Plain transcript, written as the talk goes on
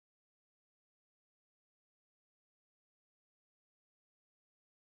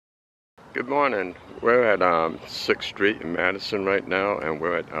Good morning. We're at 6th Street in Madison right now, and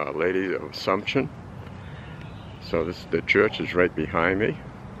we're at Our Lady of Assumption. So the church is right behind me.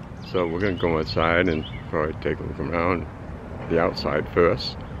 So we're going to go inside and probably take a look around the outside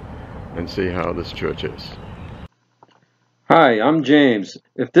first and see how this church is. Hi, I'm James.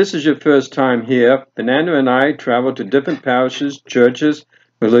 If this is your first time here, Fernando and I travel to different parishes, churches,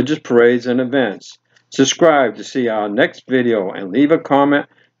 religious parades, and events. Subscribe to see our next video and leave a comment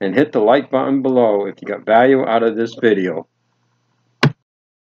and hit the like button below if you got value out of this video.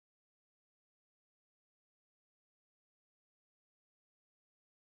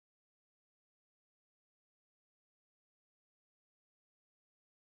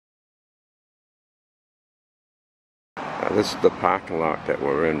 This is the parking lot that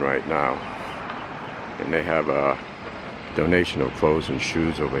we're in right now, and they have a donation of clothes and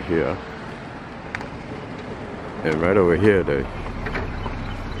shoes over here, and right over here they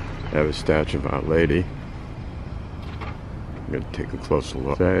have a statue of Our Lady. I'm going to take a closer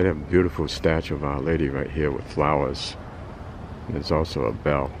look. They have a beautiful statue of Our Lady right here with flowers, and there's also a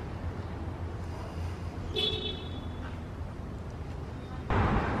bell.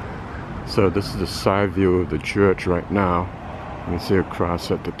 So this is the side view of the church right now. You can see a cross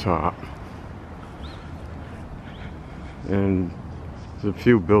at the top. And there's a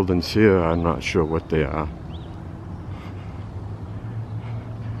few buildings here, I'm not sure what they are.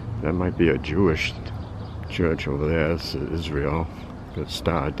 That might be a Jewish church over there. This is Israel. Got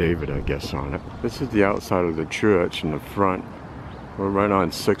Star of David, I guess, on it. This is the outside of the church in the front. We're right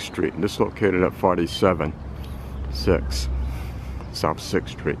on 6th Street, and this is located at 47-6 South 6th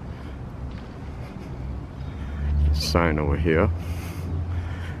Street. Sign over here.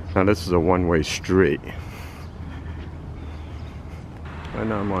 Now this is a one-way street. Right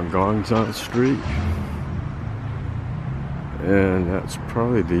now I'm on Gongzon Street, and that's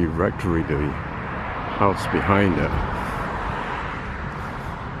probably the rectory, the house behind it.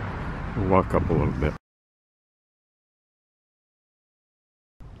 We'll walk up a little bit.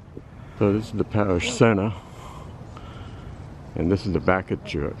 So this is the parish center, and this is the back of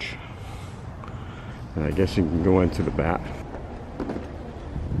church. And I guess you can go into the back.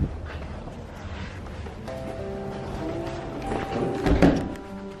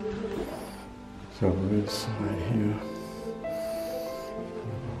 So we're inside here.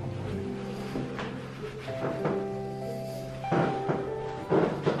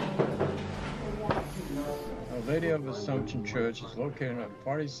 Our Lady of Assumption Church is located on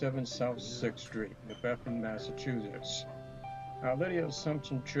 47 South 6th Street, Bedford, Massachusetts. Our Lady of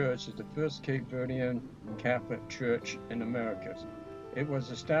Assumption Church is the first Cape Verdean Catholic Church in America. It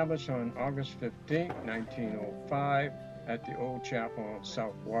was established on August 15, 1905 at the Old Chapel on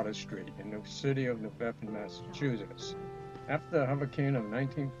South Water Street in the city of New Bedford, Massachusetts. After the hurricane of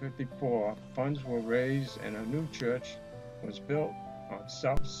 1954, funds were raised and a new church was built on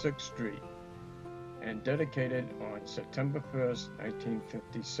South 6th Street and dedicated on September 1st,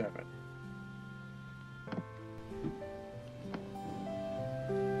 1957.